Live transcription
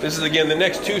This is again, the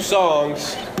next two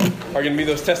songs are going to be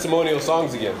those testimonial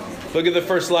songs again. Look at the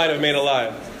first line of Made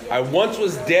Alive. I once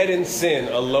was dead in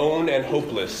sin, alone and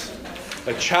hopeless.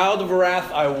 A child of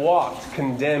wrath I walked,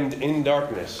 condemned in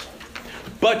darkness.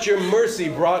 But your mercy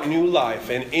brought new life,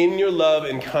 and in your love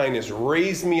and kindness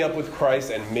raised me up with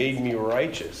Christ and made me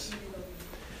righteous.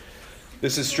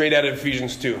 This is straight out of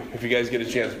Ephesians 2. If you guys get a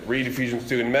chance, read Ephesians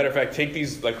 2. And a matter of fact, take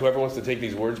these, like whoever wants to take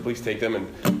these words, please take them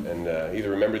and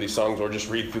either remember these songs or just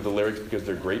read through the lyrics because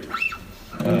they're great.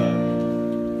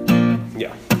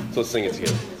 Yeah, so let's sing it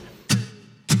together.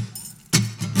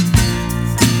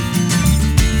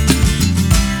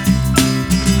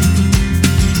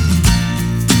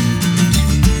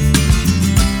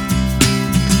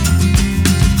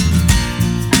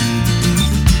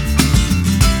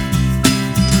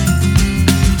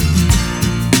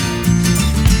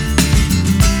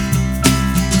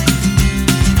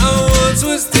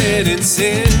 Dead in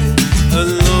sin,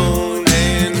 alone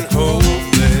and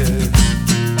hopeless.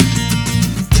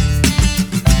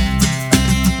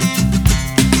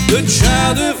 The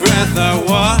child of wrath I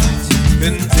walked,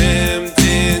 condemned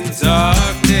in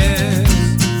darkness.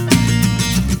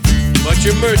 But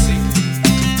your mercy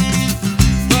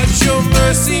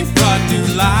brought new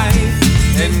life,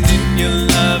 and in your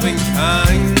loving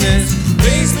kindness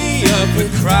raised me up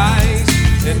with Christ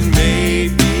and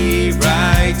made me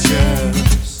righteous.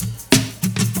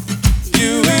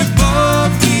 You have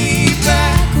bought me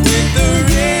back with the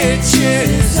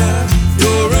riches of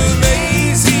your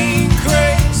amazing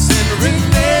grace and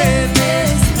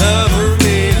relentless love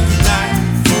amid life.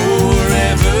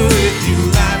 Forever with you,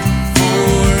 life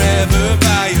forever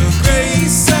by your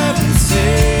grace I'm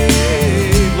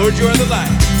saved. Lord, you are the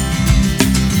light.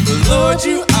 Lord,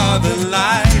 you are the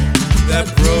light that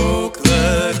broke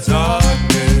the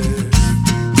darkness.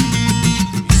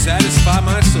 You satisfy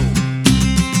my soul.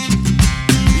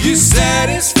 You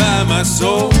satisfy my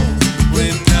soul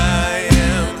when I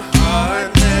am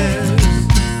heartless.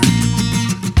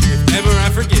 If ever I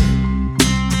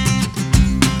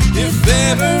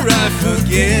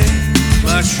forget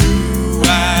my true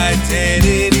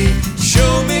identity,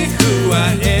 show me who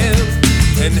I am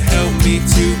and help me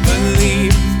to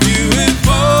believe you have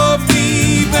brought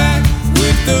me back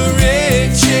with the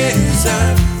riches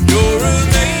of your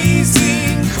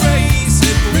amazing grace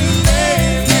and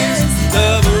relentless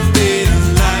love amid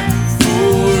life.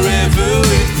 Forever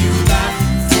with you, life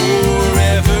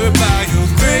forever by your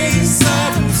grace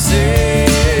I'm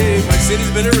saved. My sin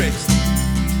has been erased.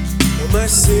 My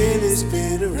sin has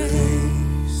been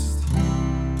erased.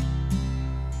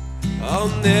 I'll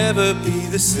never be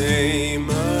the same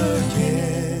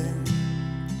again.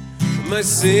 My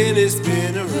sin has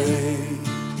been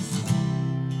erased.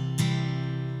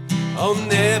 I'll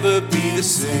never be the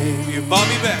same. You brought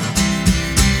me back.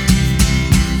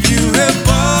 You have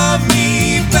brought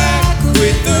me back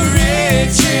with the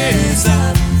riches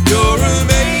of your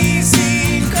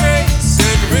amazing grace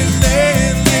and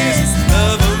relentless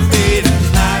love.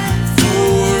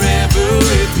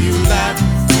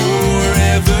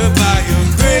 Forever by your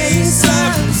grace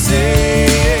I'm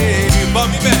saved. You brought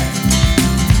me back.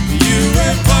 You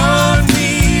have brought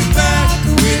me back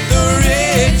with the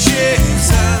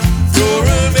riches of your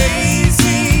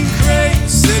amazing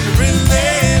grace and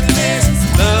relentless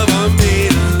love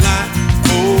amid life.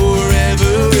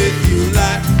 Forever with you,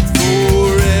 life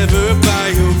forever by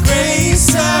your grace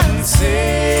I'm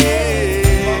saved.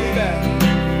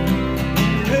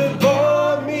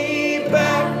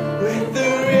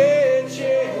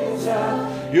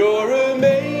 Your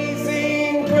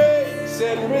amazing grace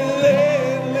and relentless